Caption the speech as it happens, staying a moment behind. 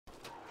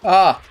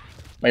Ah!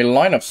 My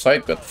line of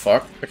sight got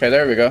fucked. Okay,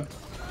 there we go.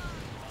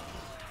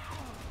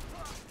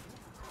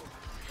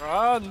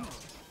 Run!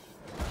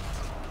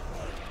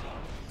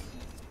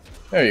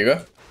 There you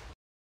go.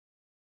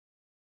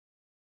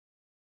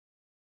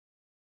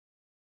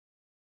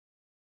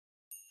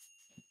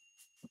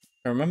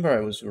 I remember I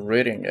was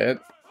reading it.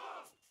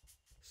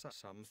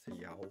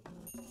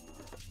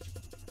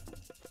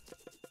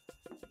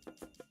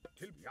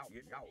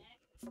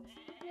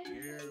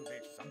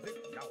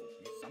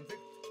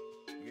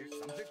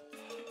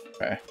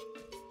 Okay.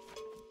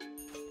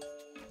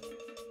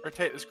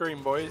 Rotate the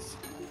screen, boys.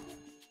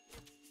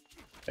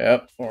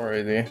 Yep,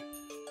 already.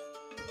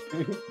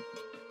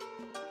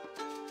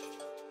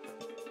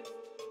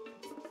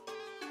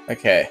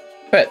 Okay.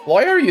 Pet,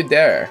 why are you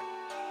there?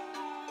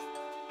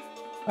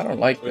 I don't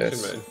like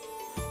this.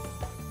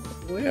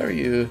 Where are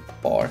you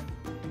for?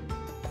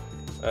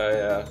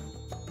 Yeah.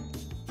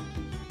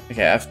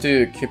 Okay, I have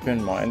to keep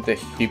in mind that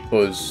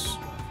hippos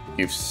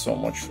give so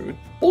much food.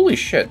 Holy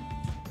shit!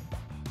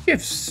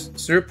 Gives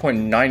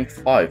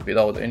 0.95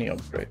 without any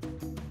upgrade.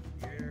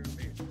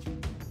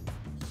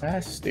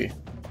 Nasty.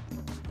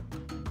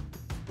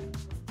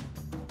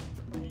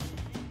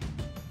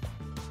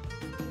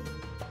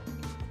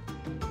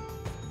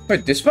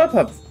 Wait, this map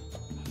have...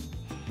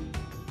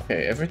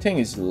 Okay, everything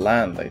is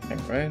land, I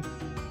think, right?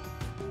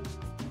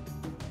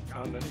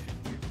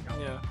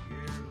 Yeah.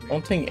 I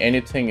don't think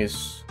anything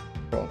is...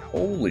 Oh,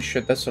 holy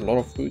shit, that's a lot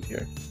of food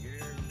here.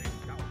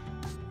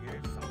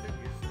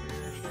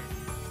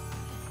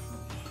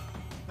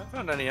 I haven't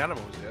found any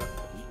animals yet.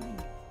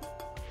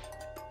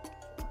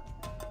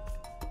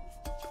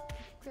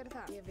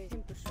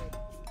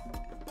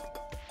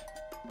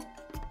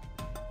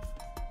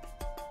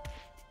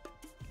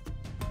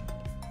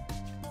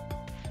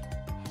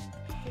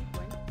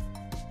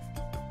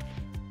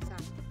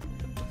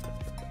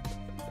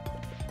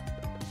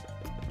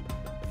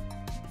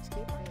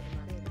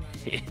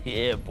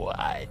 Yeah,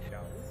 boy.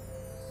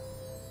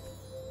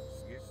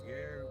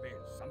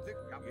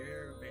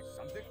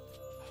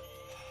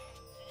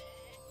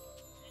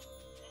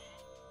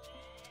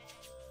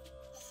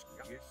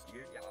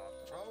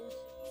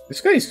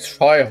 This guy is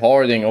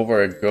try-harding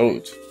over a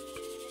goat.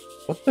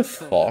 What the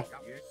fuck?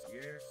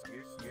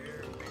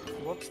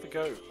 What's the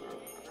goat?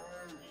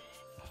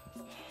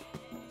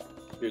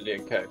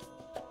 Julian K.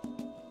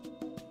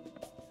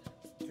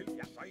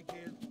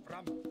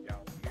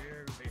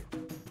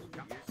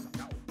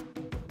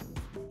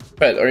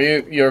 Fred,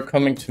 you're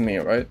coming to me,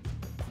 right?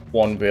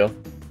 One wheel.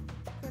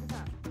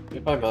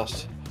 If I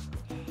must.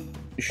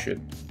 You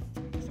should.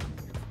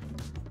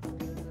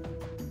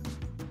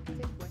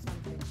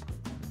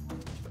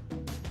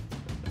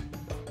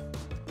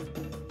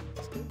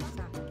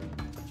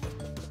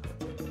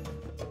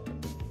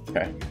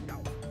 Okay.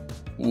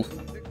 Oof.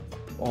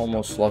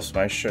 Almost lost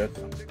my shit.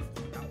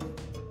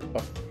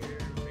 Oh.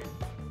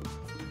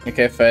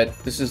 Okay, Fed,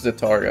 this is the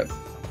target.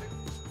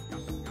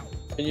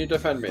 Can you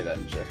defend me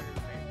then, Jeff?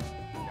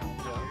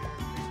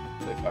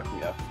 They fuck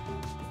me up.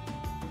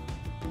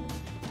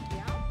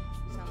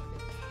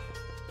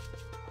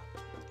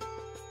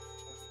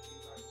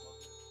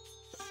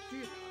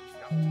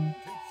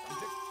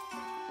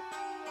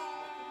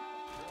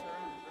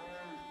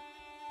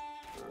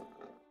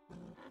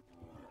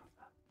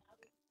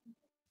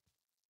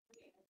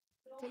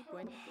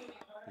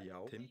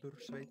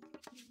 Timbursveit.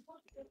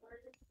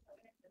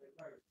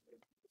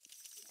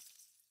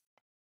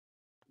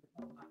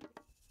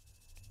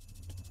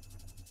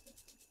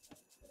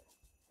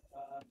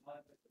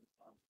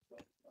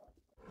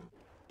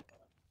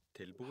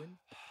 Tilbúin.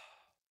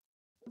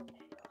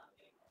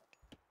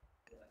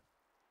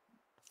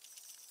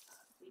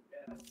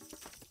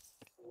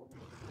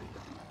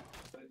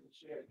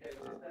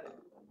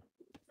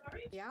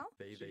 Já.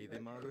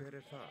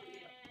 Veiðimaður þar.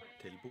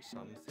 Tilbú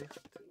samþykkt.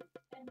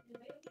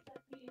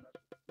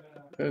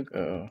 Good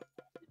go.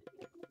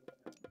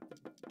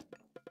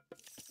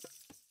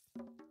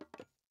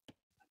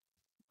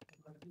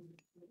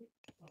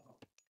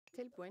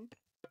 Tilbúin.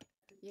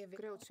 Ég við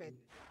grjótsveit.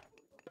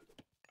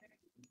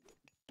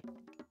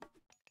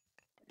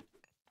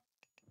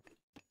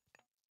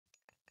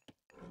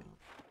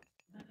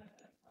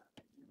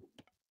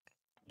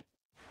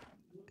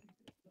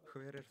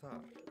 Hver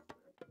þar?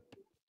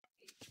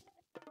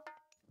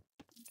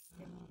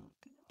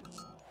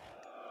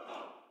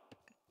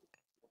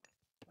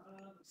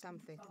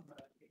 Samþykkt.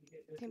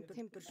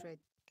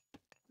 Timbursveit.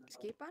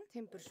 Skipan?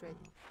 Timbursveit.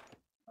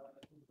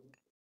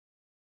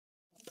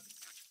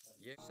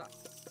 Ég satt.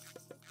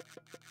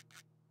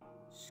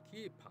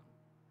 Skipan.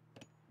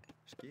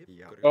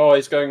 Oh,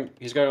 he's going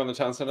on the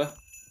town center.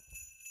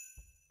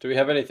 Do we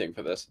have anything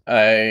for this?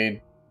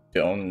 I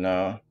don't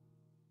know.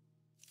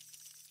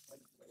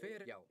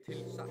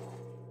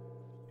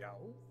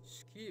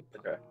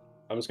 Okay.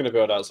 I'm just gonna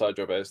build outside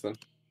your base then.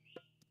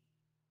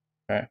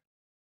 Okay.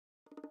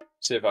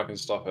 See if I can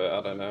stop it,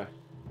 I don't know.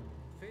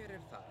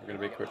 I'm gonna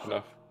be quick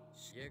enough.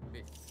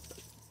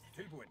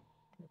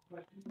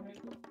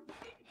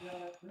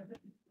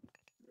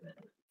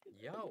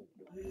 Já,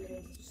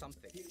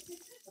 something.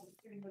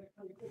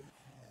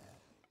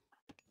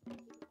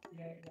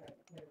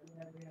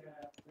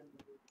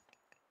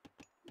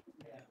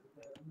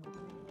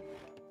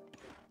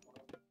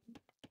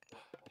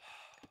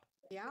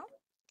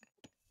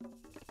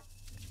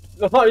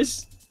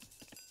 Nice.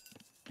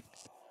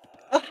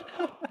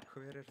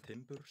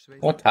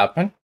 What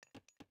happened?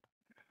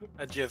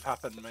 A jiv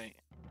happened, mate.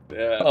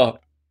 Yeah. Oh.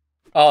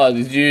 Oh,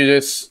 did you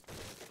just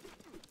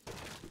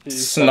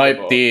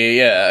snipe the...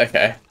 Yeah,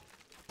 okay.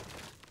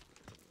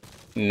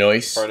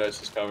 Nice.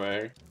 Chronos is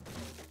coming.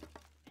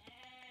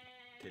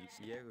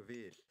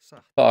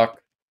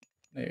 Fuck.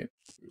 Dude.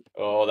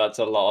 Oh, that's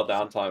a lot of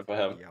downtime for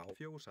him.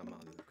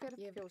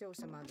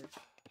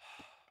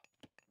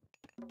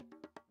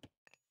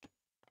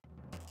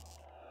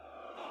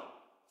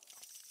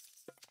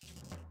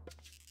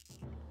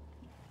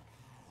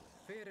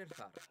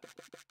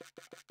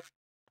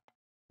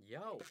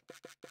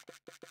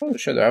 Oh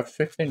shit, I have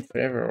 15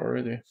 Freyr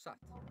already.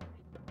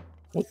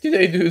 What did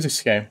I do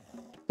this game?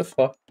 What the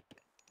fuck?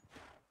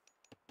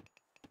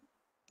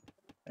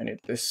 I need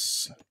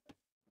this.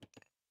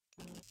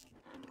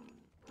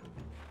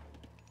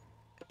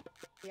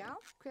 Já,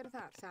 hver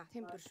það? Það,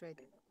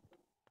 timbursveit.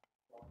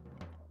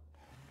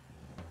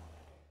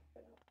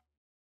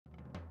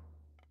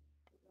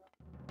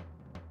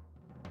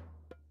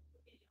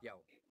 Já,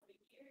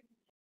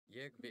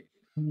 ég vil.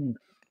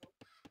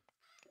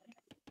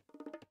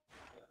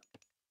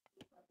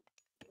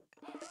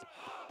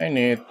 I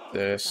need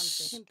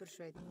this.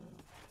 Timbursveit.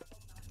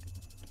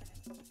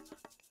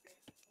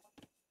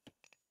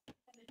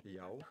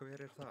 Já,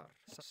 hver þar?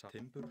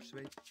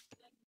 Timbursveit.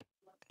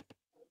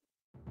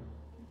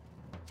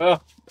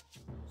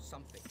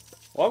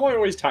 Why am I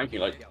always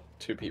tanking like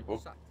 2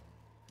 people?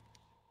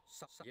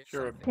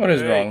 Sure. What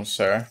is wrong,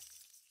 sir?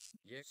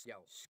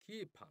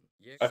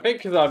 I think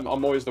because I'm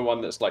always the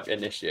one that's like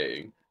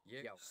initiating,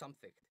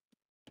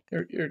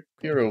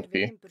 You're OP.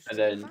 and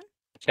then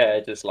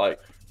Care just like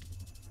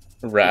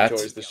Rat.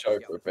 enjoys the show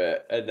for a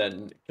bit and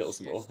then kills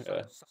them all.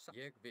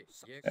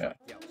 Yeah.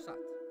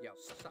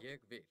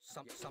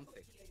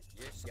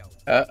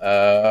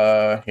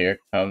 Yeah. Here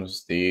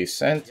comes the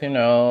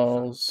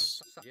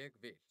sentinels.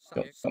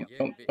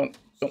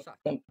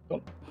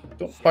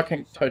 Don't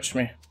fucking touch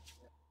me.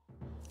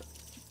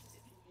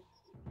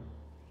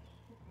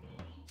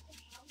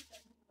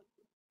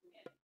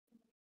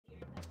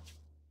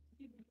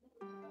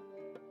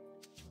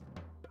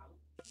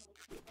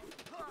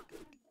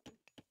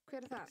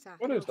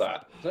 What is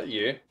that? Is that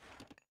you?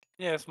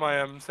 Yeah, it's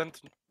my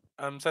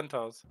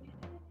centaurs.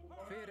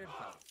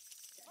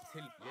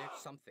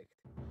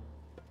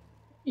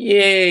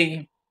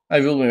 Yay! I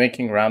will be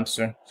making ramps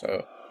soon,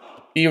 so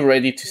be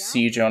ready to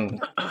siege on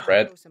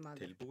Fred.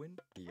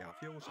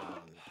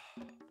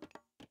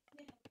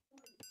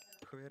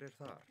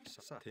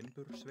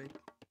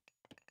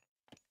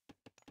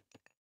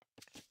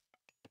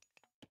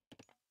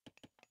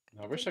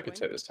 I wish I could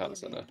take this town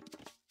center.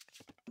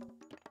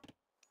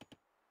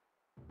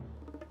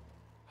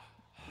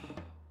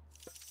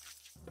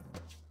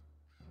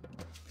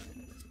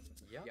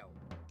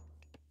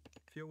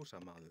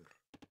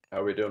 How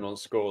are we doing on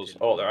scores?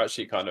 Oh, they're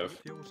actually kind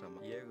of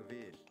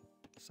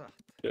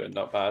doing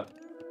not bad.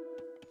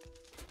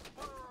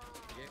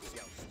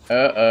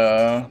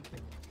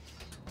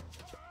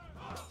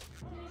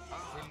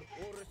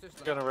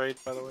 Gonna raid,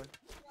 by the way.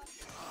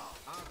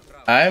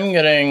 I'm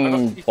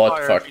getting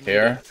butt fucked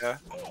here. Yeah.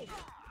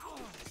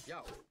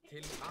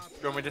 You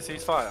want me to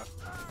cease fire?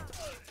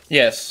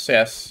 Yes,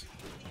 yes.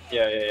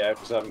 Yeah,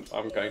 because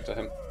I'm going to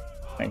him.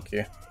 Thank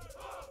you.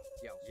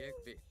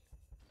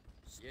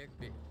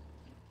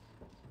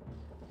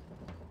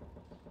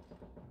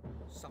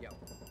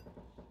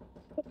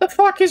 What the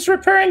fuck? He's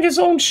repairing his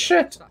own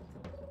shit!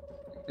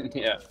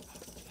 Yeah.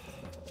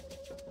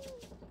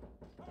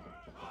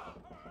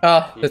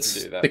 Ah, You that's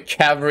can do that. the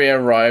cavalry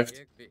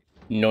arrived.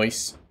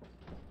 Nice.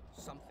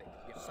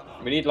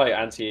 We need like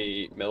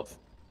anti-MILF.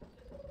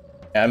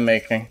 Yeah, I'm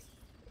making.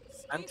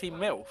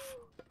 Anti-MILF?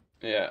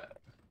 Yeah.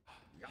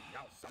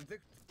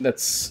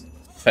 That's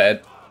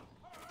fed.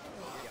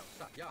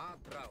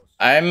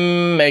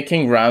 I'm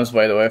making rams,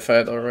 by the way,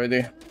 fed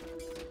already.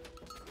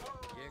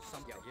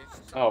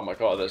 Oh my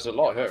god, there's a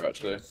lot here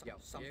actually.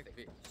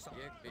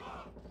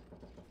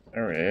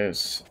 There it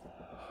is.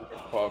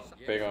 Quite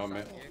a big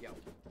army.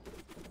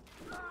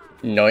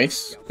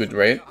 Nice. Good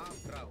rate.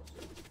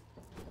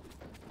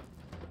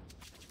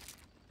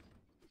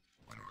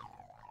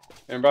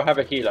 Remember, I have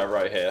a healer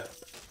right here.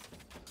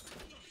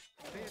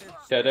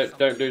 Yeah,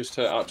 don't lose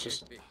to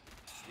archers.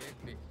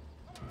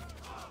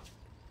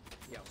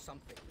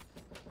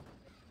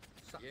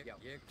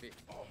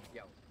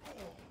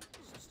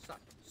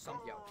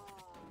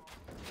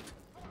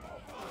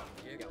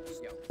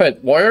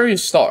 But why are you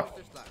stuck?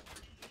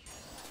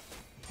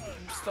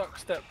 I'm stuck,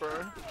 step bro.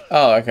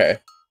 Oh, okay.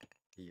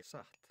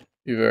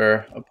 You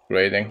were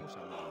upgrading.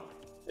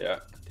 Yeah.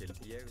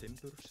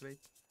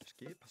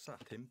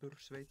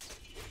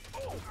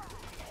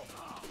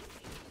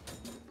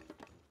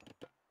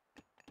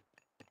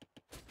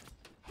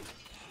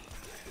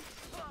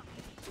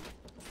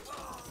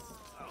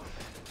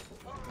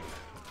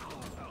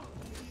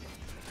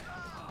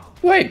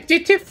 Wait,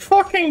 did he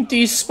fucking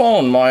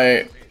despawn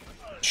my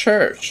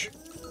church?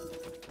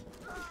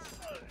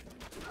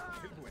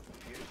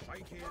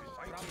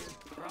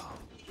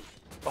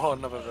 Oh,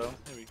 another Vil.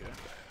 Here we go.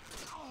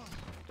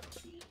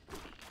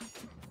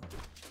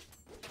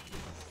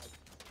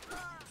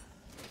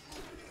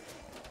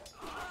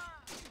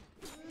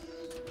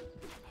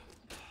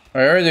 I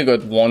already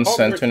got one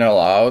sentinel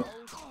out.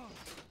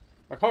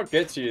 I can't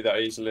get to you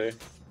that easily.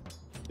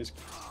 It's...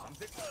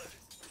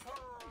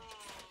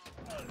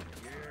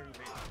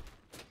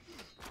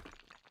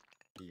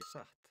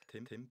 Satt.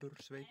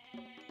 Timbursveit.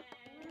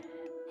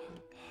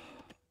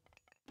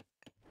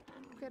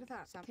 Hver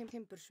það? Satt.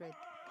 Timbursveit.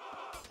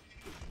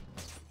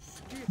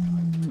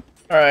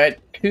 Alright,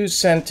 2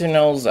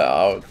 sentinels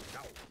out.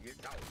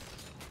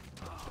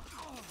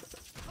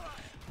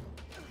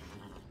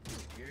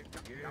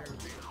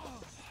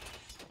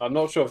 I'm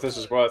not sure if this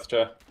is worth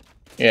it.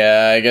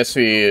 Yeah, I guess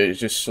we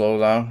just slow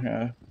down,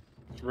 yeah.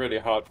 It's really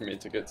hard for me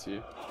to get to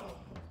you.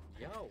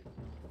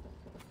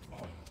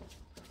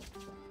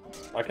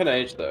 I can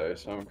age though,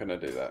 so I'm gonna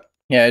do that.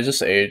 Yeah,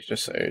 just age,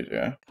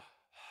 yeah.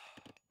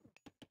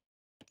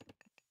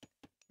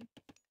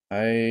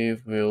 I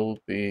will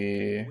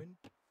be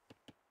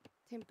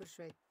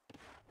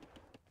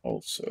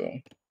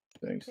also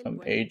doing some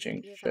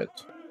aging shit.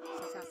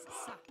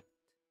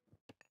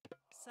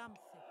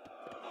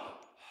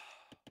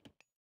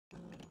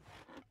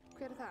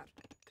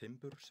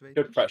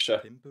 Good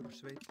pressure.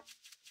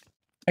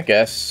 I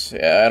guess,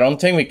 yeah, I don't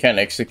think we can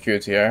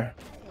execute here.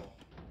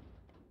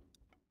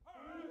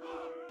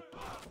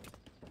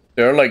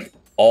 They're like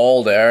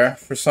all there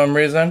for some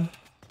reason.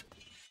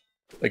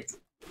 Like,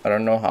 I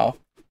don't know how.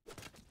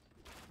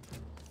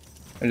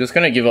 I'm just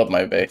gonna give up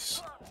my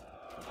base.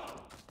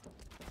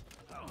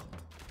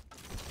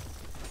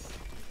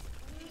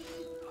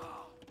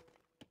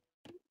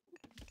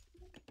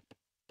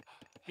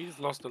 He's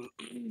lost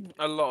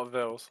a lot of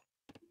Vils.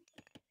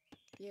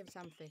 Ég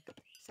samþykk.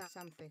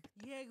 Samþykk.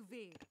 Ég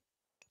vil.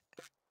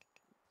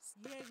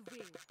 Ég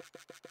vil.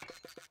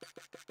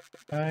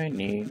 I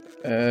need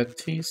a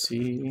TC.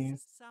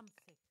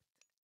 Samþykk.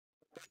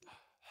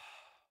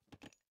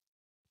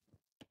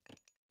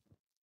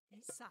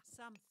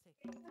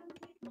 Samþykk.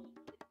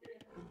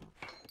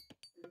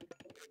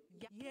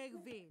 Ég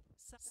vil.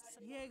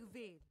 Ég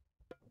vil.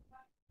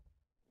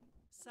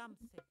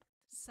 Samþykk.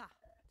 Satt.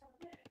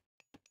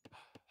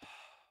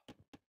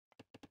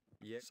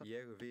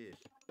 Ég vil.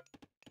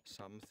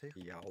 Samþykk.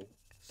 Já.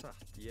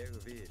 Satt. Ég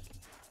vil.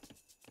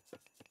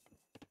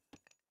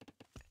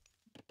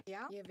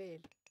 Já. Ég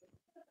vil.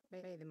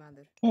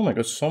 Veiðimaður. Oh my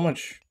god,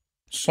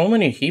 so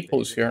many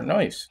hippos here,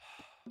 nice.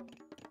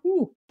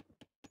 Ooh.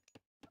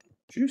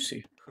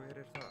 Juicy.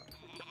 Hver það?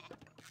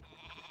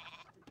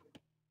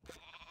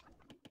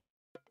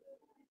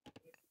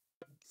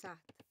 Satt.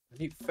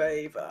 Need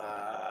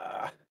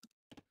favor.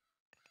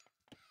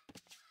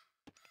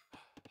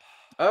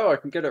 Oh, I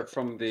can get it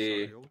from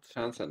the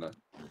town center.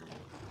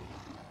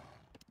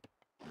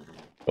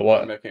 The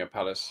what? I'm making a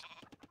palace.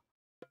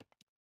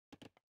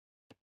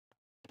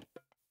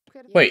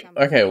 Wait,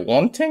 okay,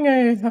 one thing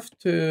I have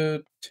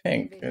to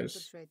think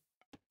is...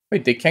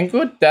 Wait, they can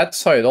go that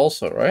side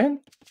also, right?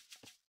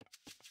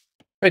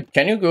 Wait,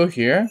 can you go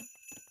here?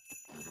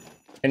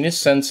 Can you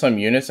send some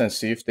units and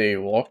see if they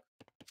walk?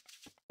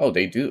 Oh,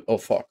 they do? Oh,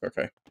 fuck,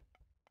 okay.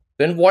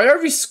 Then why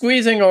are we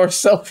squeezing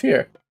ourselves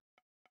here?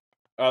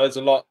 There's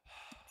a lot.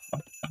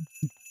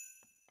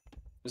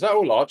 Is that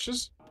all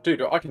archers?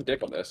 Dude, I can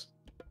dig on this.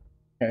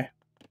 Okay.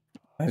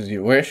 As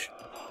you wish.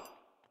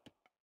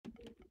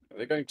 Are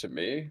they going to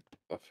me?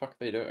 The fuck are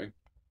they doing?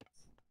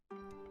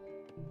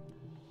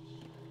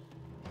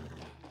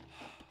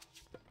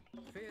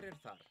 Hver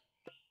þar?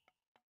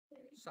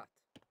 Satt.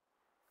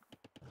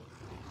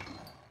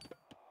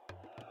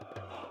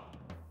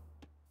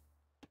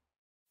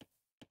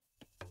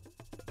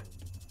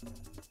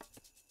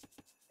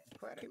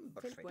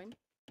 Tilbúin.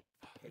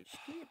 Til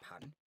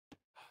skipan.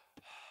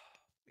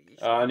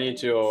 I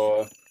need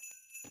your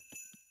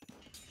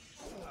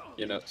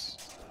units.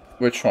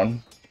 Which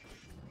one?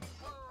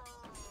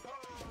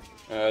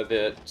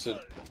 To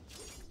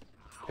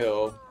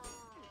kill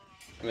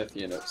myth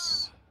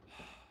units.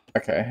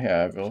 Okay,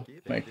 yeah, I will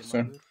make it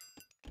soon.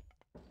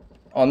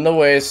 On the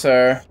way,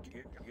 sir.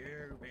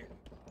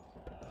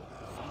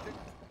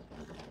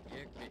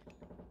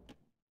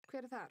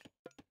 Hver þar?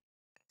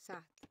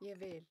 Satt. Ég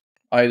vil.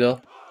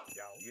 Idle.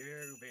 Já.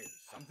 Ég vil.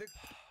 Samþykk.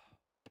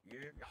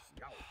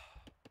 Já.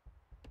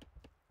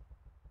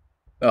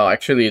 Oh,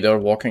 actually, they're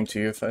walking to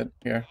you, Fed,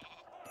 here.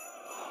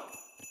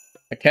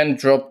 I can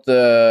drop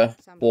the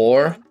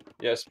war.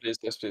 Yes, please.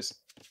 Yes, please.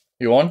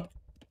 You want?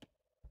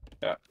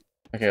 Yeah.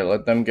 Okay,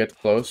 let them get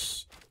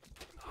close.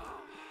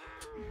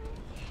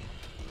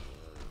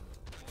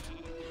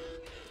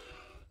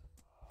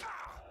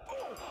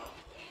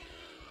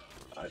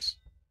 Nice.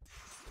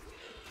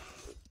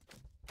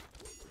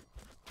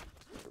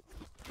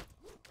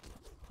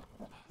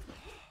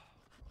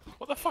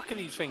 What the fuck are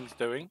these things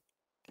doing?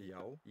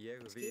 Já. Ég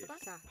vil.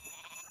 Satt.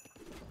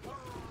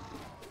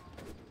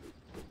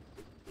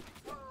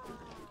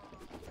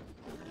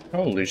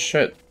 Holy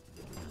shit.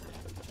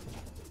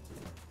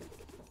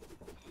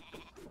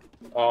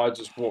 Oh, I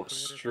just walked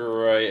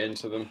straight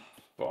into them.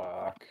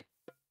 Fuck.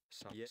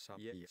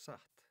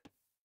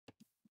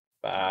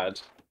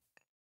 Bad.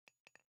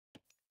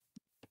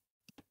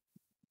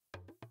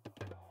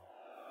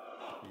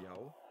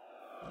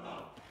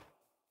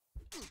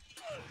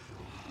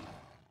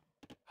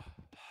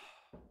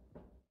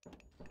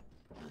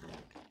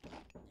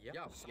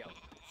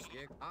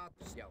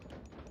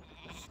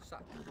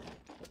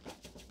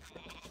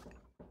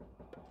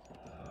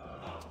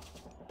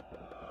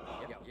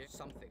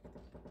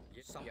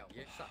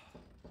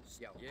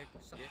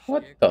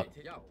 What the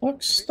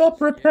fuck?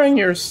 Stop repairing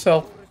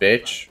yourself,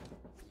 bitch.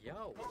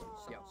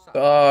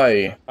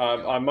 Die.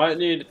 I might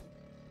need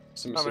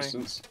some Coming.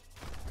 assistance.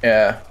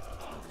 Yeah.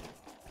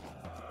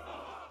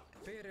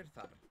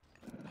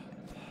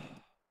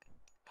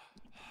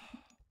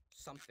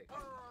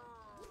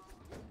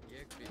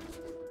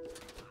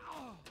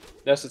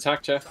 Let's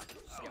attack chair.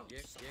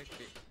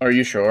 Are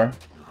you sure?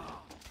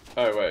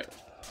 Oh wait.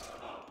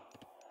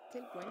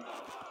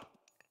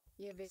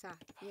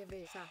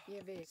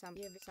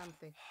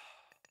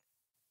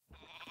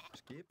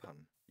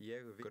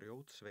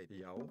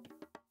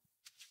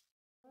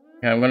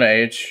 Yeah, I'm gonna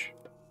age.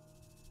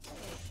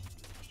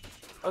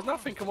 I was now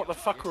thinking, what the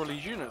fuck are all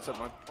these units at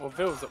my, or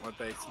vills at my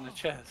base in the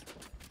chairs?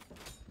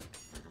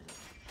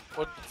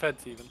 Or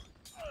feds even.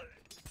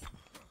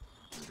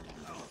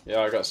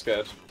 Yeah, I got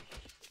scared.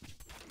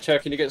 Chair,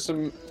 can you get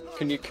some?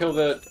 Can you kill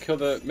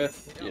the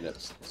myth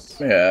units?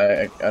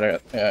 Yeah, I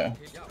don't. Yeah.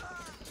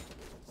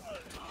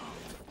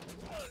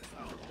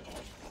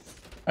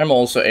 I'm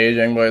also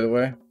aging, by the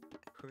way.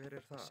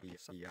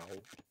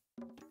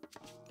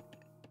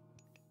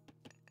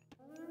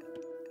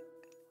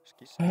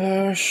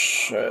 Oh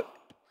shit.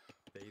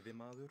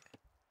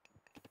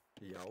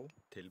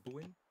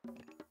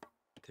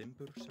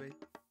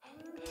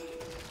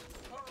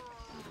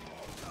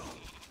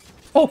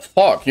 Oh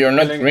fuck, you're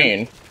not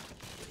green.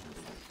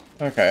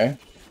 Okay.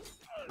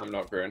 I'm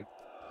not green.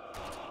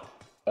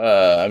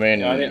 I mean...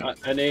 Yeah,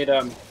 I need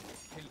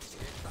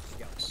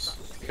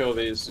kill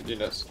these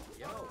units.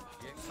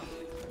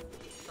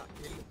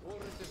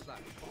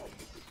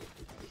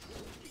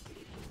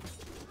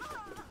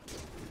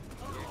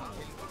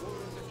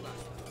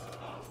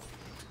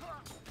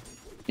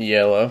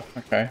 Yellow,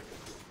 okay.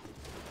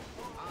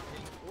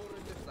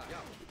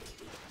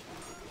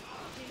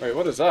 Wait,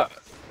 what is that?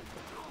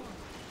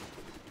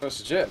 That's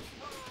legit.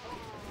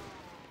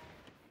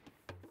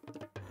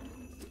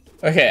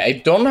 Okay,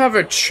 I don't have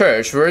a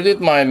church. Where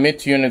did my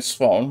mid unit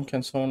spawn?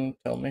 Can someone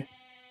tell me?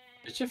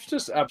 Did you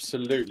just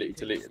absolutely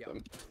deleted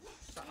them?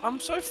 I'm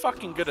so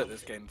fucking good at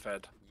this game,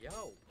 Fed.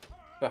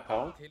 The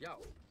hell?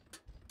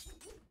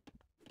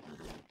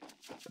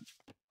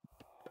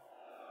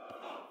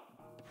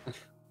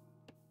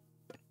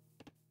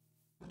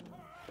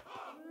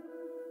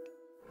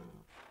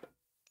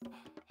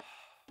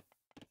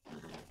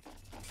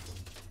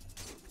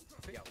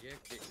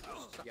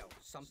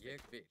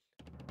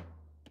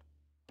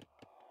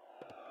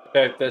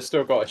 Okay, they've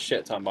still got a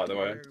shit ton, by the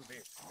way.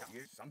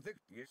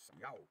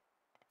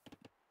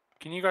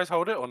 Can you guys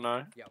hold it or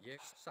no?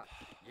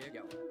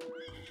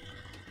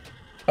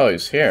 Oh,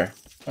 he's here.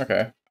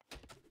 Okay.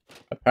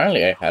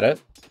 Apparently I had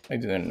it. I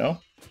didn't know.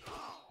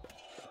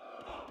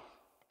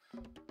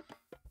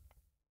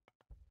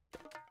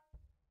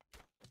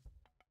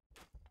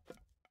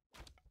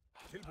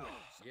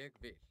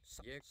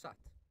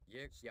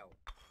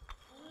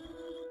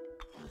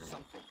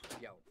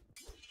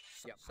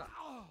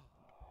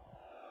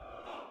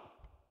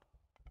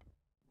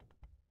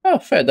 Oh,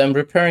 Fed, I'm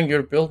repairing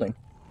your building.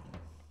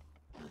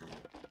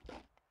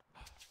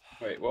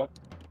 Wait, what?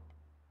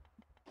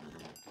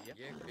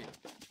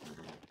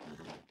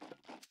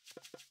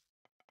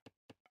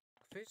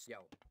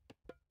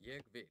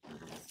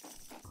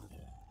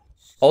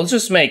 I'll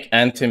just make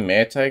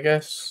anti-meta, I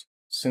guess,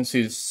 since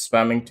he's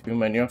spamming too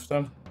many of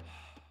them.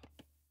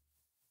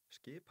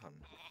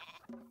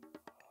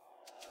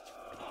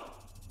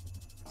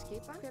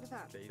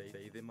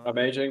 I'm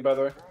aging, by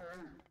the way.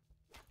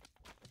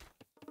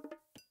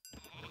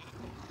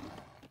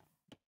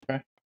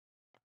 Okay.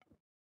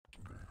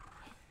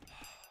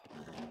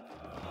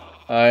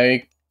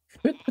 I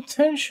could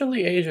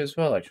potentially age as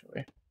well,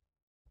 actually.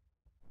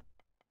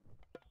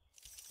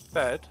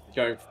 Fed,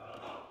 I'm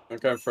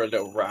going for a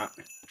little rat.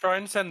 try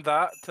and send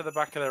that to the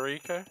back of their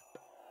eco.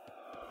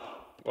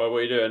 Well, what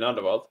are you doing,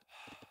 Underworld?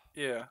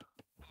 Yeah.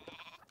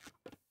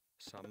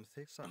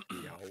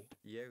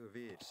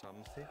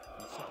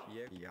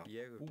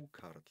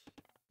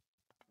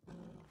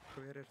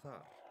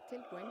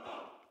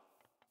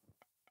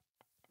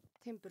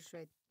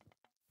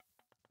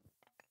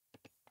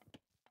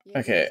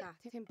 Okay.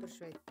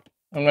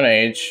 I'm gonna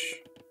age.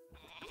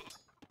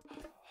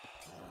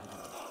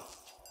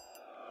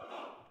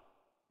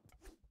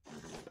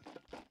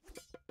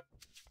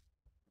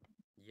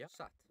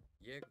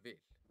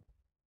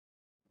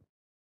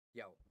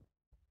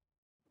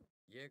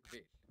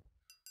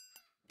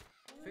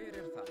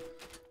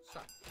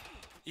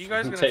 You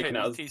guys gonna take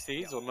these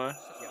TCs or no?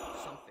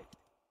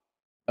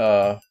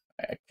 I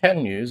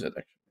can use it,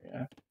 actually,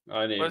 yeah.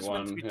 I need Well, it's meant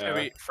one, to be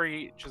yeah.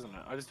 free each, isn't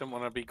it? I just don't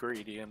want to be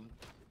greedy and...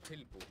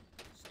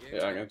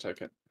 Yeah, I'm gonna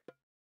take it.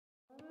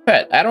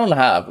 Pet, I don't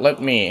have.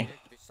 Let me.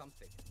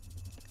 Something.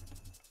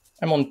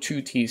 I'm on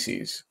 2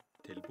 TCs.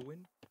 Tilbúin.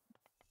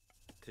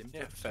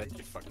 Yeah, fed,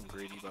 you fucking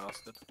greedy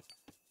bastard.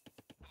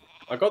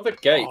 I got the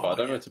gate, Oh, but I don't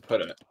know yeah. where to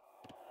put it.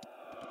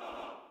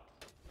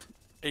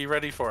 Are you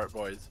ready for it,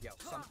 boys? Yeah,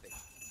 something.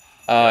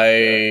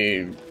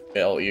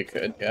 Well, you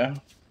could, yeah.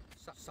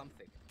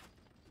 Something.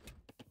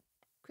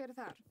 Hver er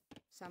þar?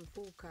 Sam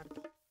fúkar.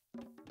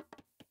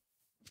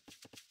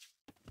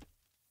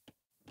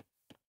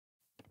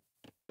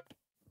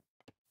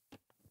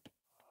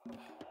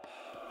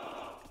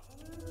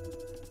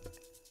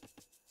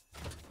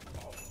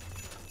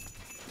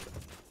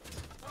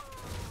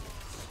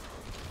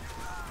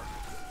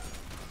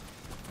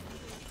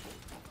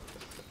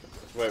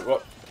 Wait,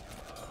 what?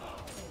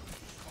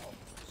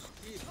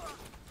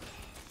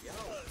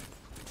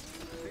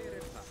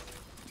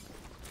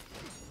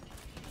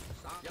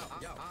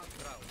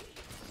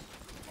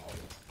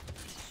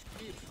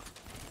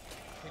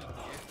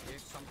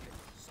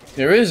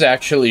 There is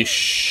actually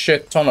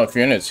shit ton of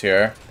units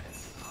here.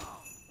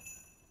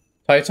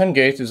 Titan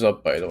Gate is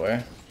up, by the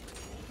way.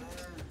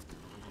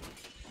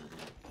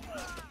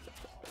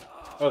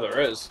 Oh, there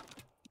is.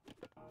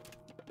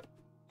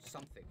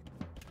 Something.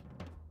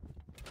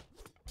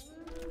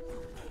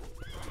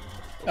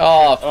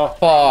 Oh,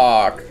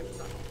 fuck.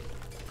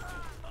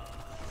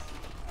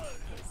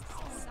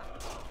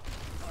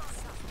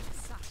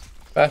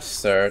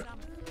 Bastard.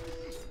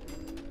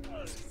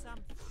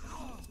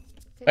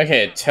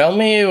 Okay, tell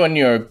me when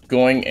you're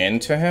going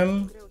into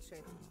him.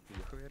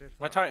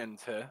 My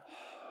Titan's here.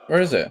 Where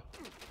is it?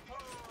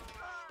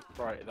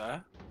 Right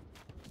there.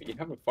 You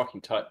have a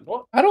fucking Titan.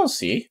 What? I don't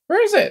see.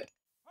 Where is it?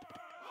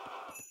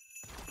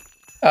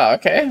 Oh,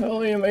 okay.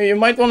 Well, you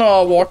might want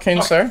to walk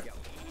in, sir.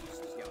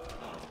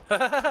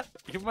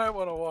 You might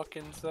want to walk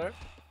in, sir.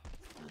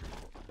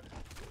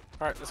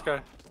 Alright, let's go.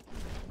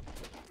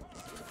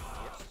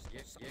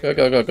 Go,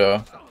 go, go,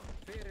 go.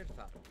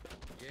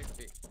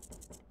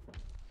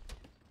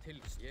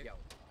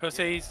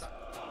 Pussies.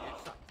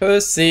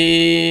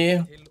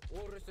 Pussy.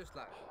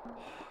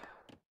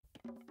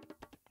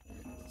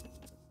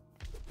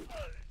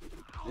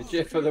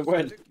 Legit for the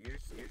win.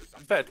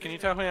 Fed, can you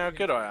tell me how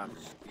good I am?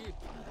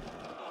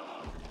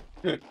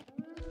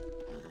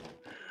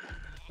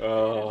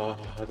 Oh,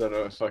 I don't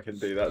know if I can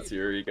do that to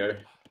your ego.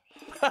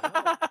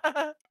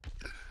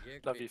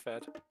 Love you,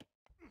 Fed.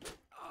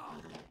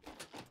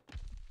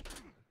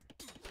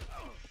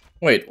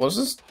 Wait, was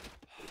this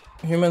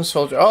human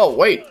soldier? Oh,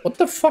 wait. What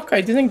the fuck?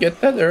 I didn't get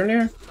that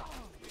earlier.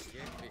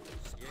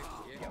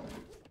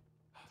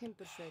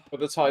 But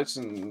the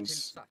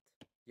Titans.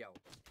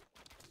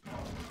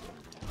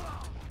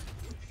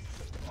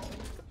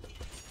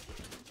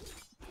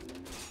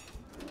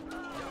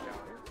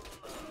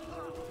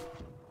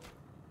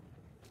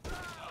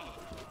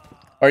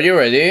 Are you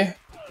ready?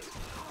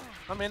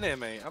 I'm in here,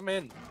 mate. I'm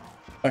in.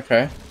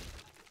 Okay.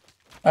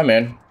 I'm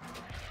in.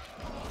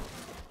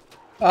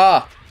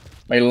 Ah!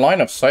 My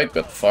line of sight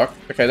got fucked.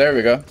 Okay, there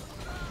we go.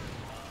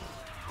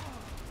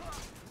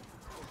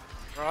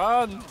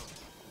 Run!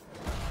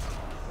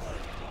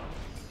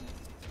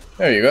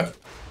 There you go.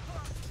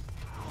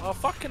 Oh,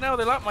 fucking hell,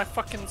 they like my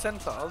fucking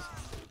centaurs.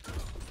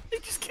 They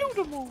just killed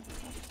them all.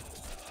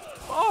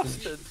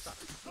 Bastards.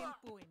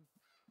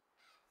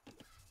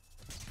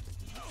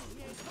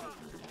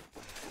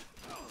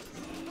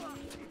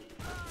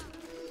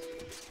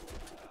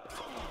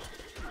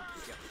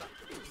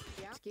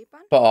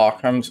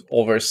 Fuck, I'm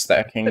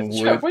overstacking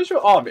Chat, wood. where's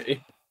your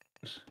army?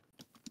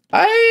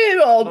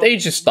 Well, they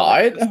just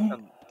died. Okay,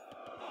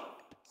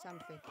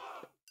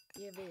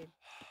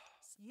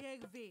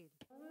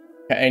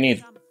 I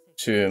need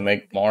to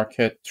make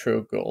market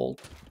through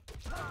gold.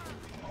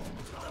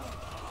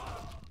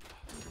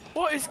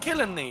 What is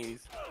killing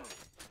these?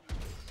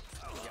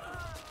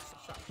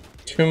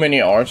 Too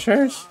many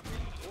archers?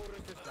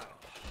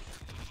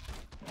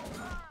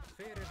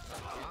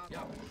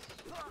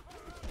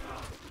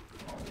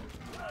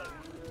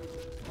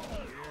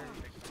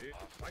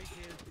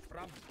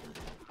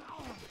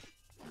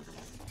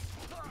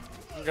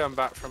 I'm going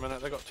back for a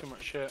minute, they got too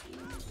much shit.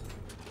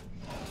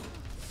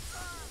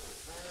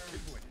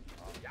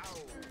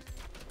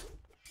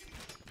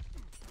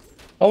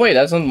 Oh wait,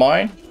 that's not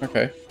mine?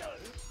 Okay.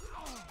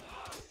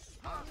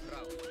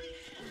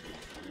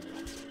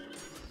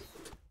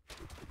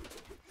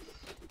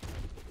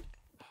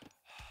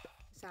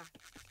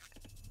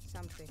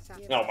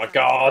 Oh my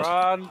god!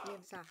 Run!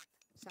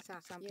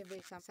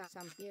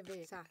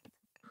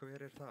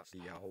 Hver er það?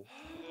 Já.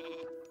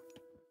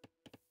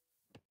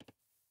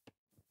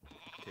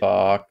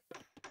 Fuck.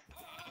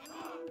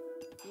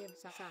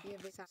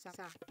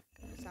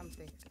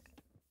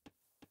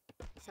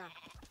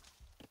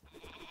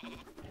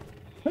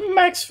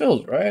 Max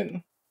filled,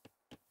 right?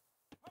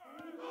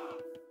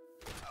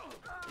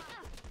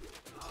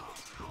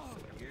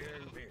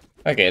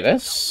 Okay,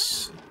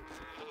 that's...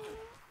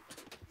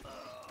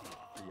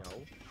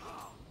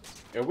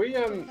 Are we,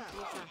 a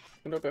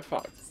little bit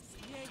fucked?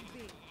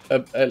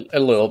 A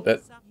little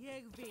bit.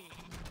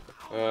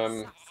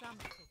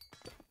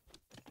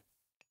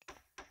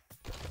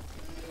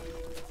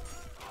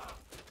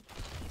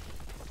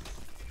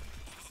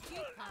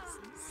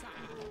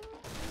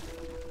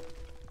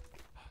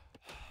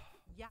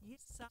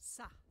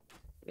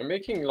 I'm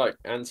making like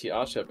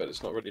anti-archer, but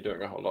it's not really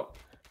doing a whole lot.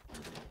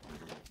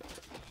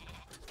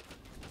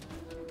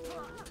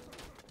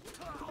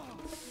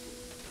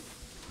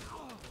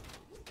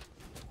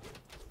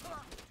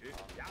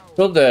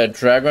 Kill the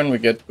dragon, we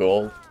get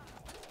gold.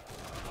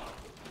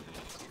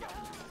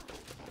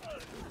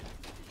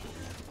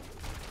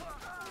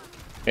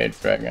 Okay,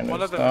 dragon One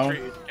is of them down.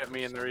 treated to get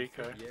me in the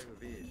Rico. Ég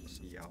vil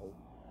sjá.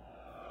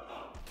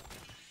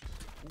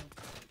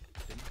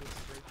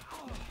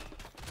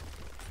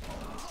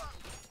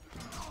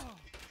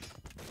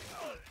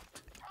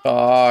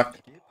 Fuck.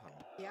 Skipan.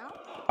 Já.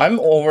 I'm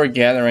over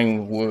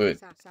gathering wood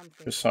Something.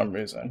 for some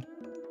reason.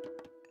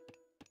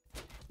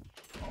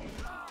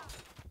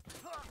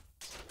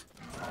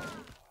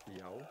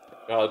 Já.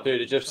 Oh, dude,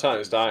 the Egyptian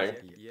Titan is dying.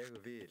 Ég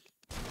vil.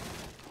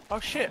 Oh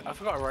shit, I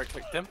forgot I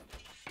right-clicked him.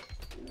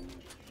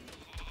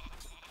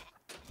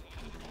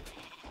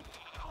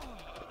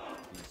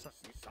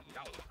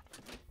 Já.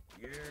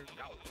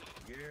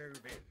 Ég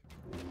vil.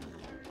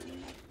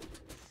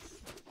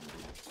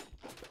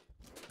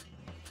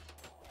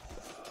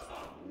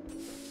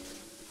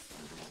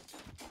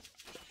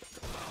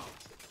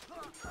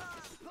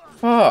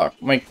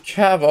 Fuck, my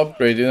cav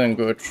upgrade didn't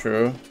go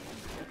through.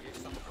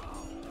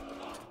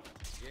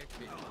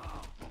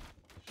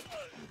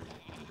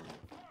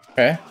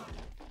 Okay.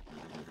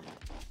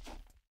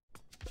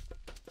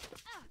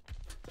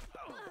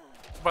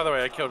 By the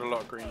way, I killed a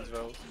lot of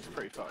Greensville. It's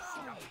pretty fucked.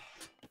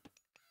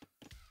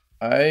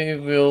 I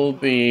will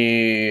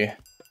be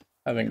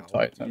having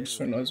Titans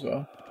soon as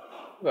well.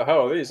 What the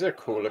hell are these? They're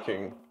cool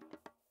looking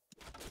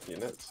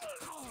units.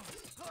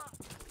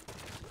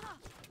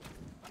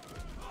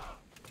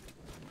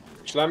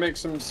 Should I make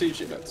some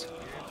siege units?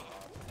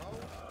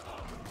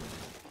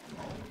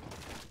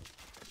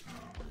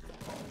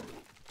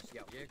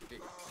 Ég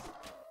vil.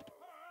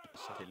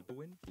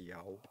 Tilbúin?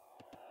 Já.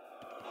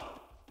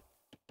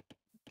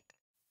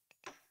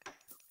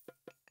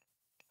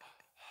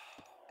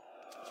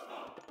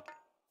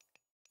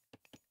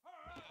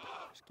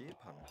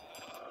 Skipan.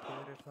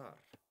 Hver þar?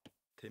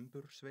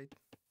 Timbursveit.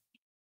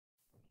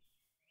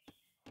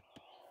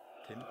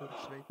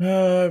 Timbursveit.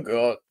 Oh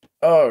god.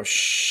 Oh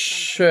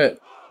shit.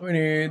 We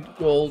need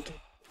gold.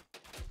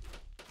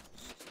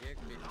 Ég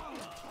vil.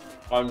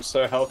 I'm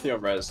so healthy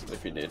on res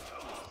if you need.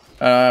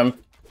 They're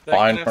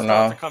Fine gonna for start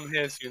now. to come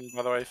here soon,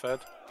 by the way, Fed.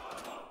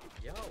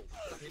 Já.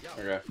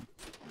 Okay.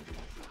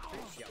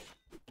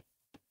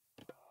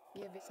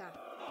 Ég vil það.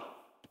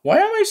 Why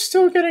am I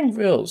still getting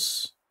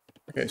vills?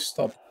 Okay,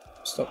 stop.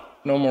 Stop.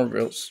 No more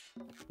vills.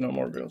 No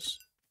more vills.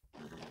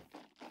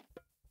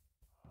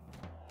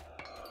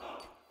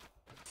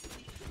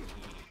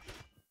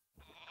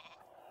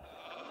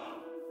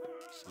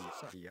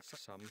 Já.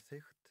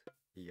 Samþykkt.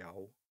 Já.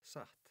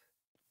 Satt.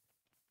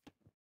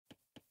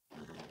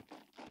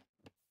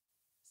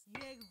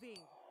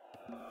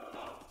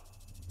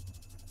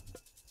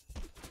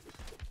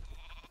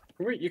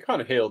 You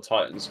can't heal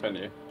Titans, can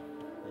you?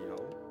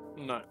 Já.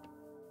 No.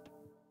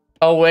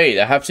 Oh wait,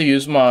 I have to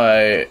use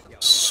my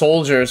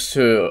soldiers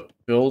to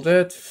build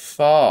it?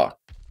 Fuck.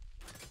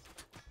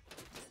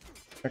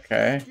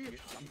 Okay.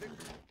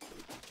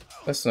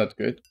 That's not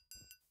good.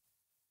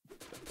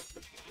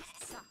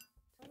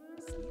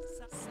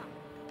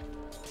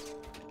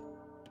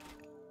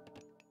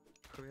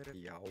 Hver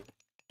já.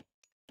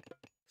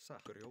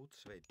 Satt.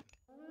 Grjótsveit.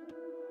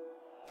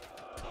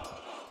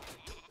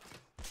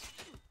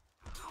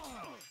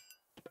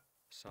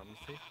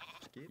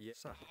 Samþykkt. Skip. Ég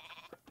satt.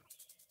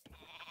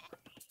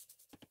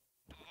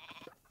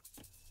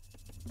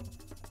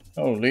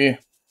 Holy.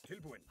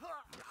 Tilbúin.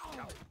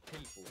 Já.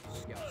 Tilbúin.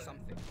 Já.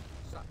 Samþykkt.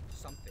 Satt.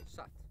 Samþykkt.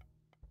 Satt.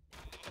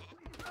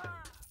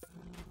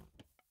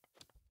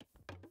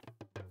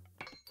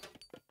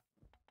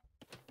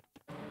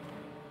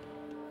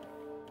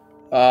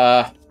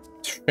 Uh,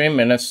 3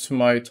 minutes to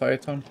my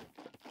Titan.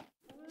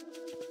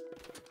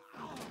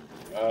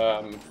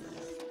 Já.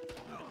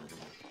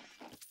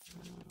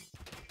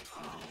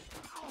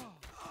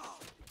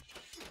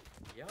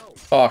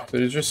 Fuck,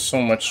 there's just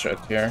so much shit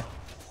here.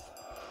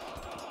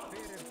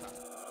 Hver það?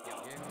 Já.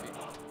 Ég vil.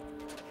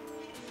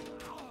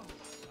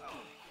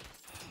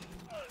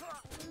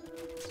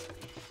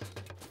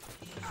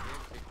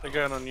 They're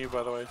going on you,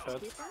 by the way,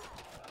 Fed.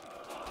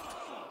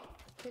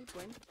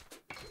 Tilbúin.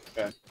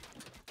 Okay.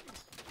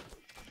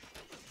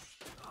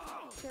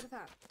 Hver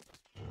þar?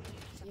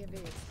 Ég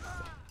vil.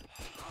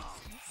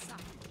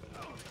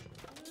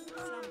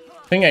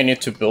 I think I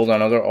need to build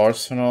another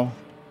arsenal.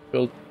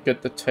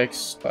 Get the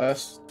text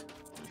fast.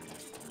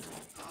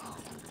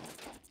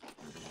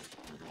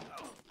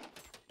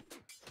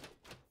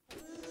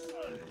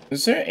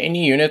 Is there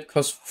any unit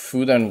cost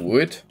food and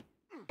wood?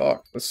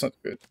 Fuck, that's not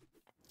good.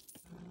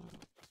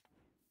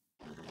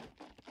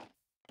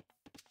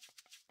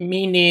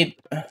 Me need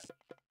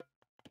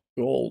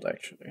gold,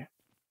 actually.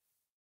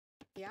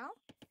 Já.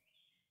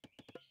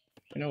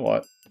 You know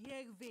what?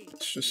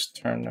 Let's just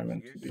turn them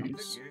into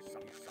these.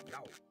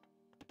 Já.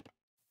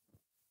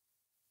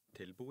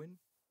 Tilbúin.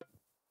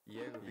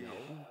 Ég vil.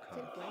 Búka.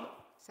 Tilbúin.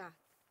 Satt.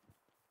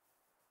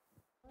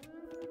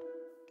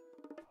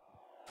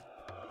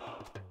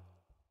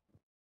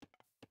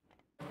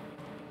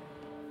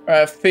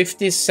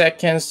 50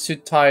 seconds to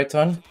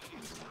Titan.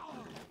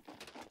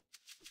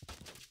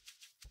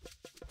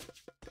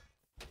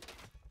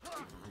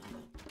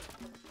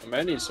 I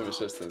may need some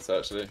assistance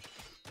actually.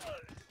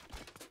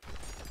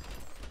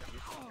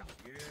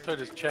 So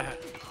does Chair.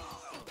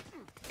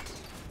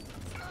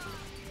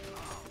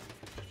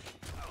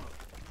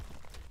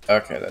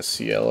 Okay, that's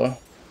yellow.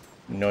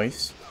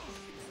 Nice.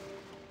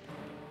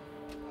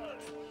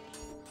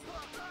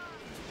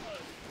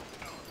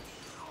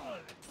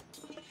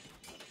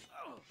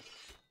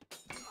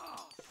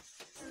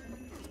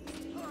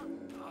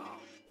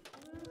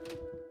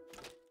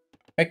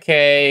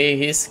 Okay,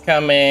 he's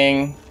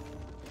coming.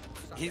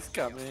 He's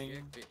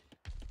coming.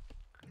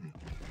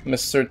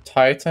 Mr.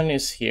 Titan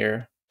is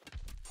here.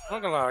 I'm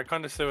not gonna lie, I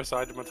kind of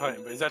suicided my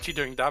Titan, but he's actually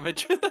doing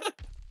damage.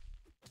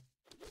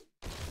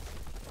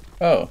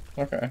 Oh,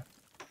 okay.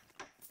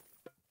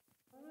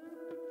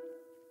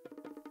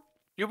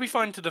 You'll be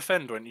fine to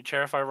defend, won't you,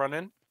 Chair, if I run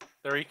in?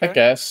 There you I go.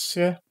 guess,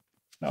 yeah.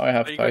 Now I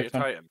have Oh, you got your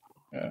Titan. Titan.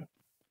 Yeah.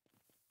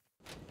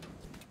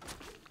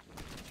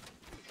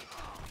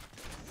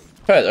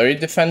 Fred, are you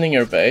defending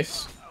your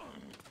base?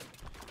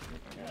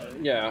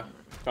 Yeah,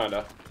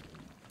 kinda.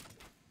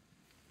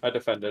 I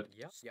defended.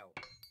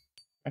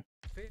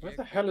 Where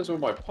the hell is all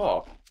my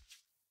pop?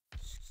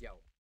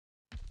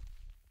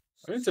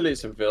 I need to delete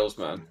some bills,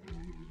 man.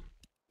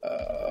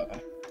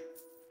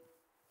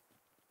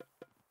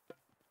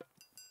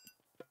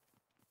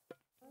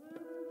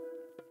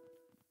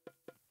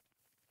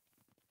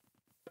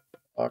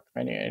 Fuck,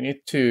 I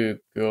need to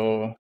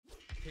go.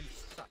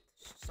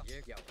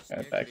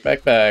 Yeah,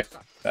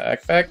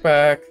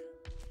 back.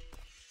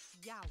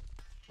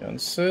 On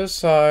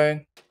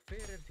suicide.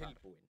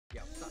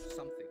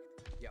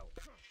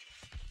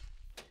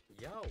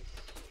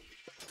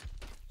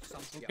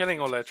 I'm killing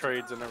all their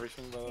trades and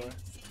everything, by the way.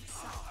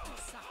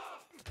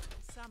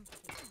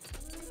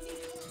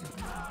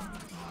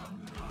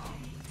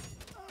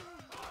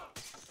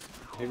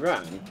 He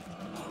ran.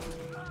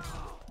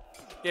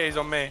 Yeah, he's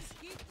on me.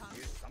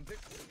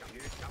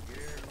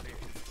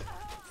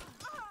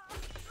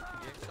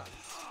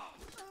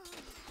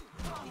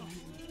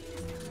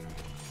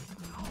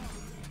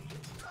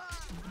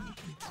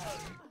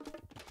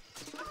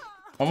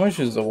 How much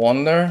is the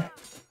one there?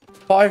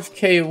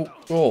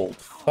 5k gold.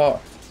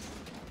 Fuck.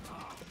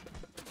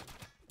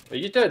 Are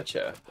you dead,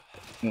 Chair?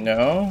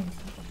 No.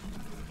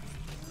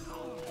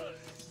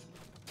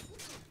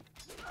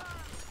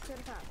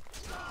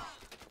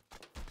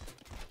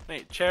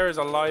 Mate, Chair is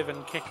alive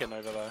and kicking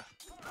over there.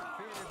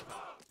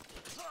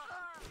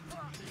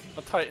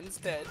 My Titan's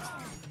dead.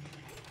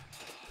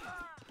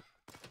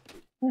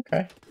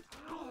 Okay.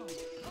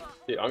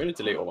 Dude, I'm gonna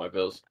delete all my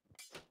bills.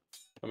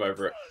 I'm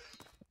over it.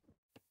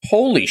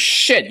 Holy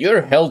shit,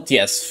 you're healthy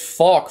as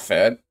fuck,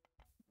 Fed.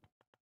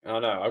 I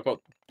know, I've got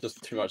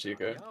just too much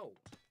ego.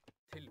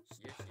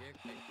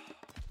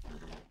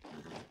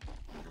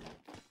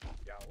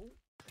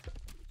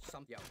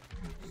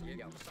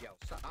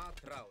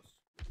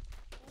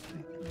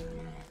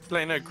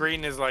 Like, no,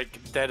 green is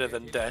like deader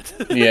than dead.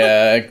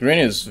 Yeah, green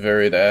is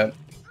very dead.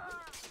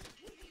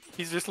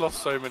 He's just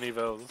lost so many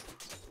bills.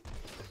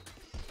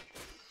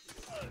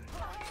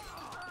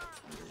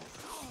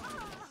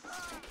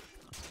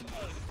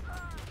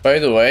 By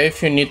the way,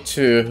 if you need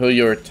to heal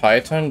your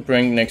Titan,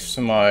 bring next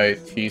to my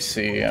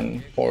TC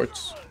and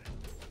ports.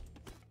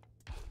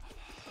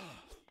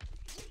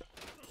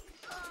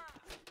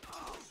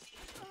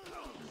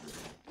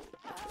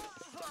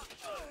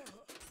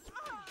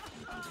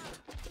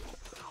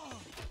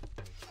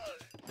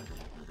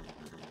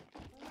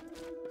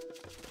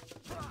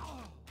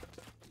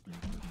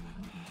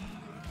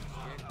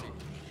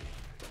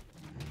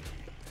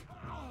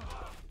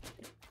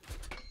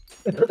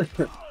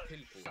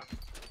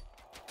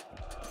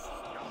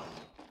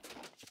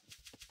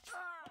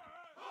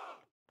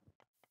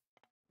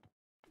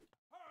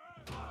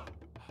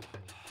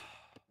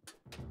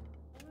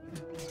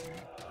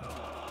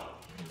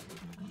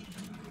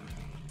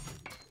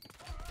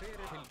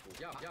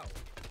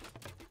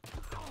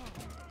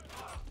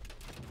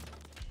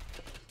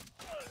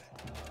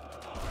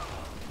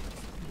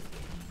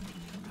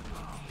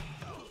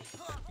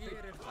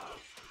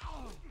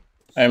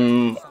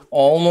 I'm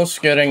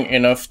almost getting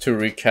enough to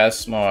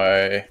recast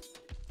my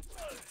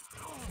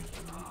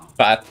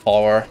bat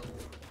power.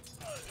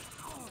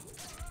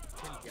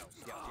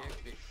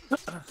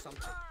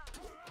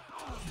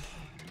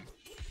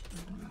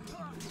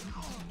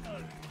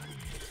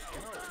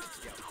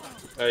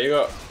 Oh, you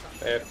got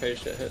AFK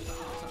shit hit.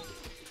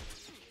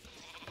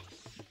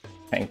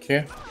 Thank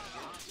you.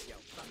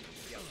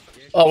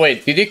 Oh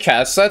wait, did you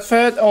cast that,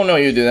 Fed? Oh no,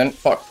 you didn't.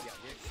 Fuck.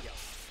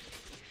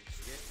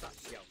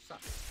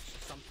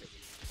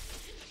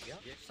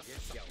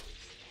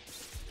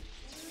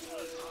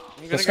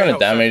 He's gonna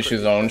damage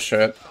his own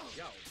shit.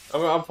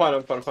 I'm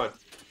fine.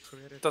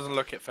 Doesn't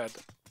look it, Fed.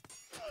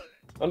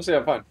 Honestly,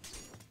 I'm fine.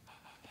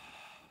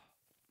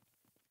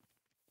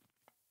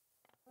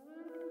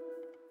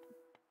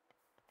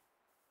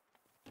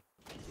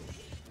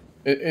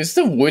 Is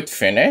the wood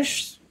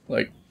finished?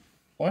 Like,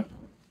 what?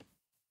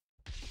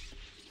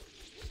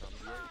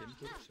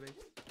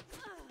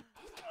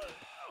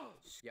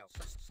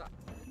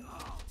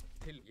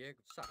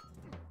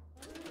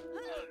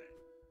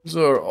 These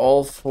are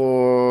all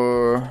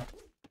for...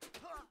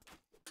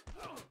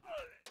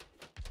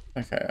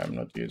 Okay, I'm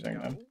not using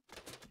them.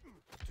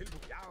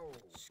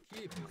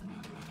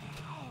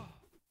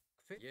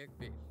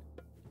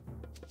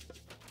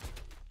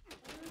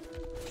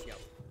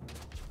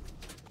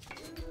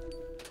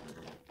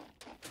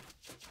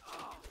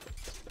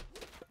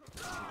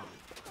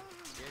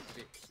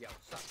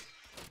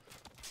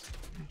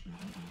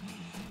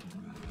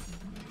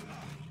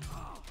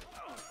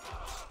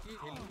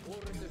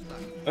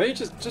 I think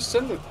just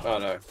send the. Oh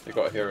no, they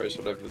got heroes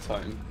all over the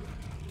time.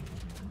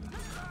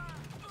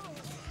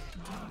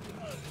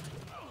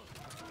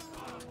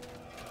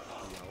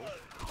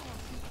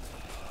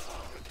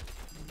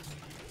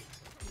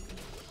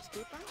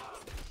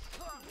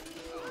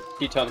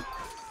 Titan.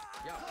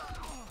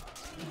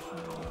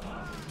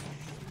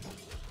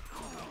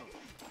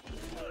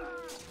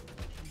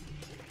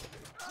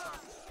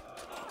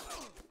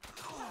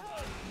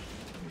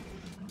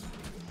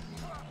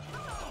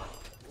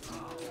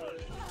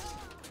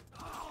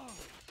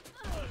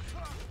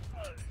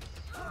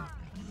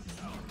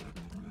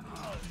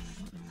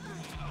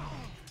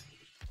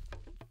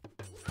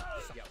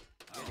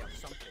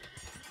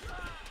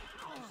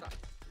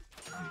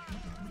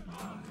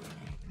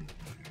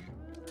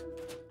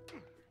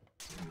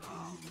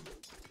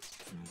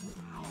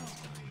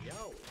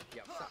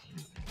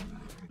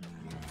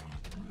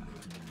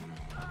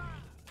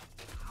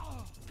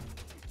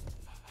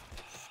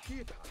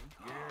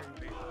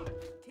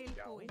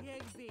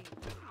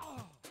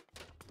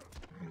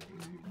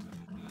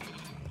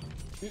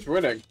 Who's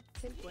winning?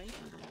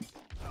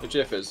 The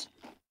GIF is.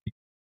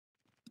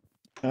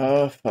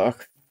 Oh,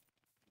 fuck.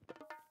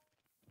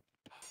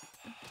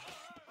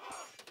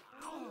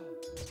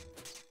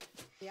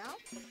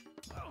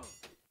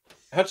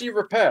 How do you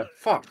repair?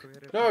 Fuck.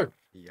 No.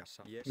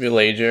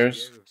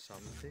 Villagers.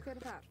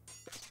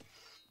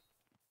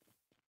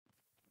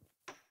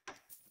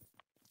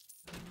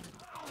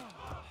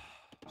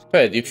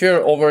 But if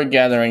you're over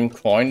gathering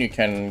coin, you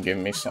can give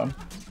me some.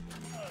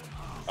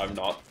 I'm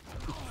not.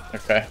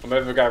 Okay. I'm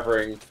over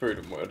gathering food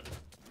and wood.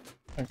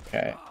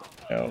 Okay.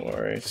 No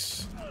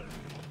worries.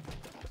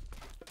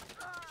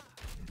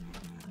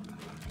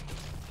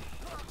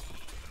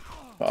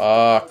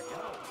 Fuck.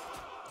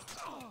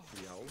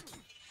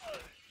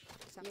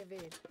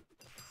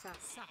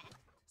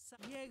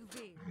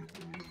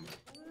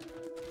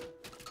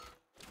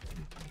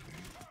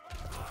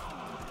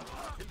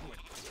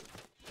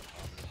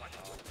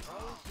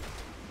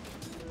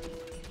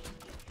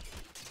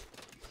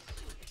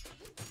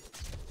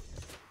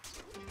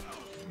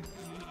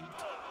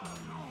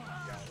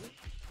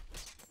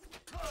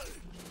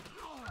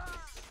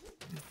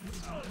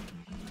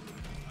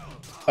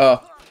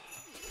 Oh.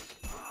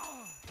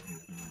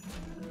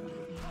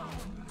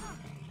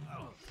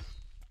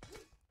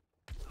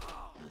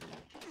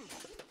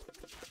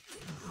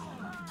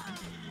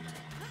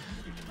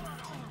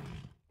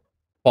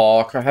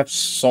 Fuck, I have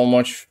so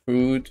much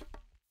food.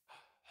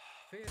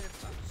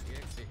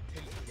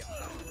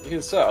 You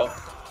can sell.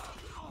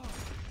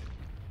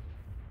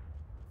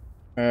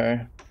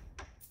 Okay.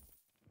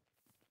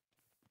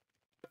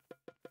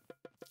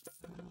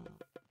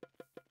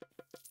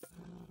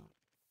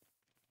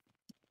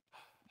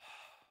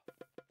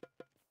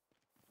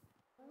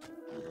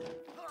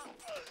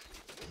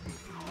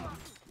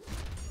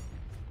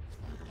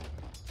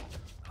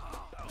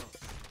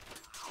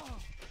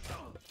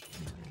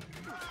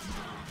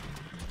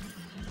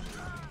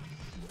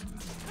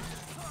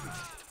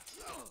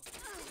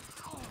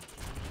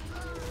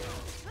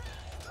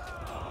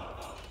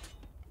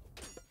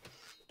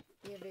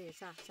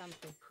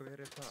 Something.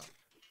 Hver þar?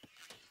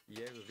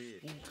 Ég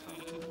vil.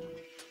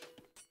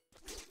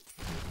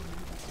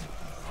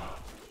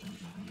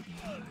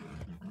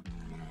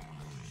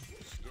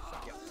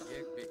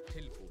 Ég vil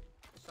tilbúin.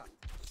 Satt.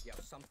 Já,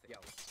 something. Já.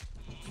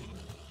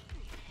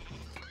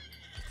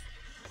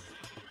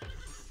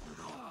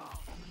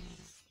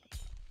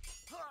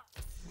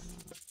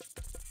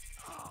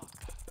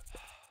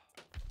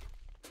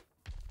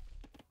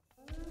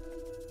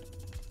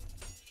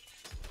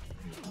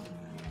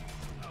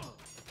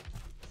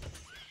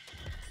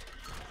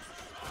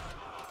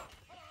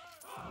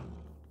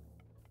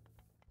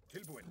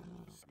 Tilbúin.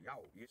 Já,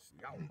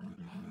 já.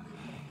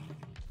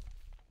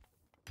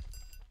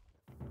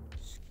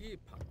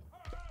 Skipan.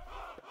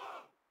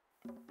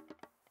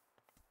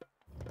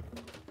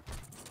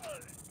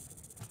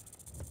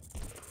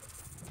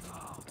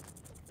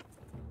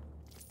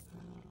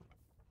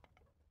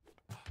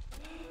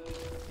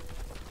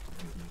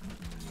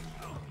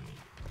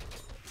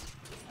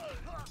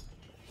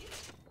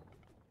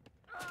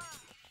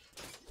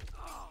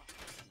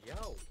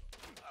 Já.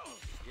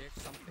 Ég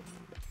something.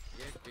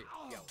 Ég vil.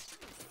 Já.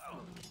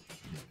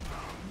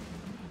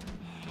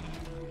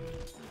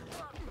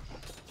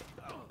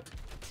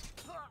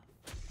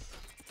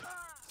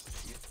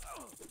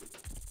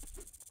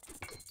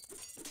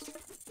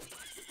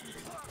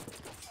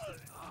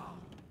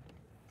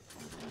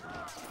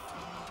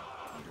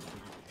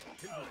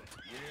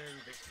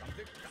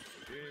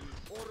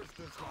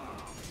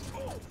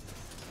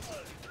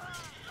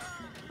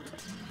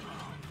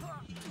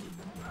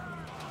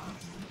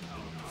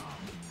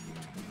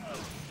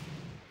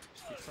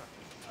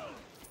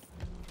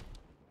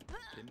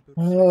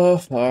 Oh,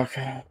 fuck.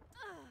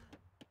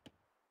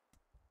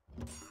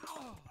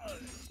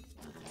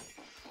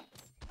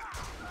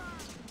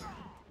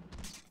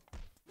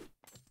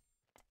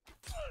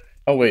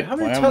 Oh wait, How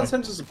why many am I? turn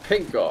centers has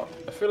Pink got?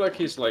 I feel like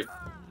he's like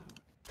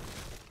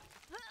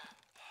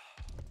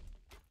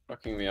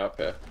fucking me up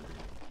here.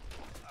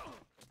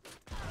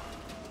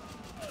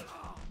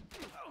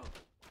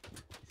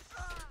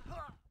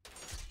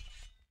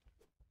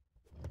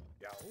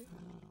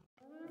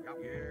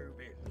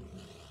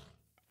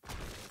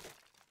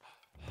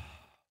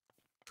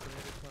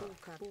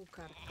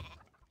 Puukar.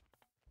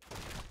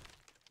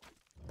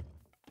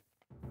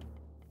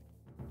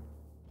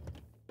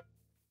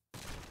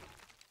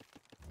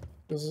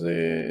 This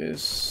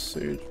is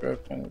siege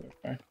weapons,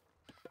 okay.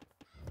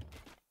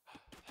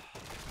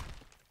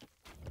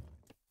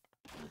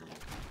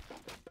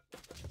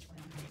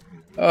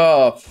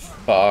 Oh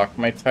fuck,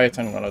 my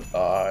Titan gonna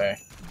die.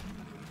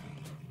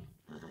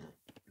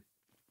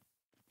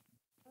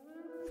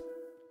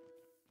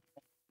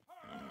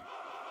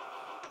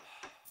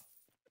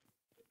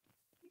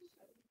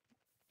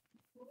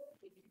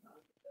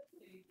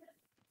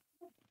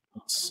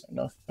 That's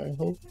enough, I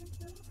hope.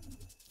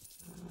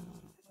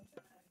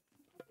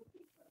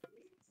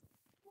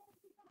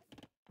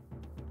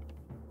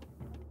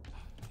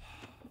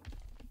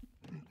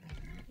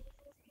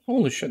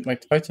 Holy shit, my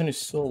Titan is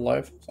still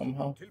alive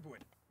somehow.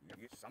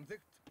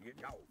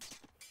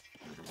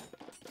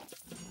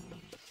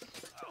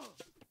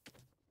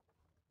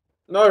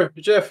 No,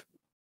 Jeff.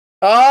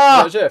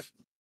 Ah! No, Jeff.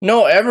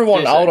 No,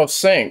 everyone Yes, out sir. of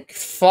sync.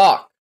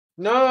 Fuck.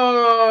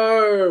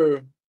 No.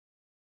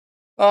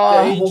 The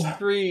Oh,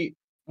 H3.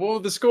 What were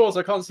the scores?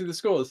 I can't see the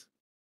scores.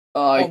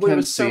 I we were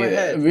can't so see it.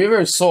 ahead. We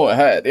were so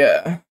ahead,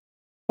 yeah.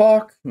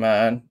 Fuck,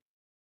 man.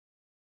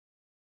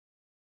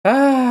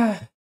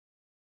 Ah.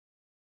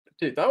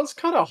 Dude, that was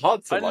kind of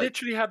hard to I like.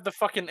 literally had the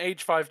fucking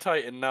H5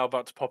 Titan now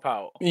about to pop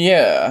out.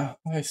 Yeah,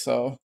 I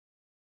saw.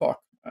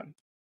 Fuck, man.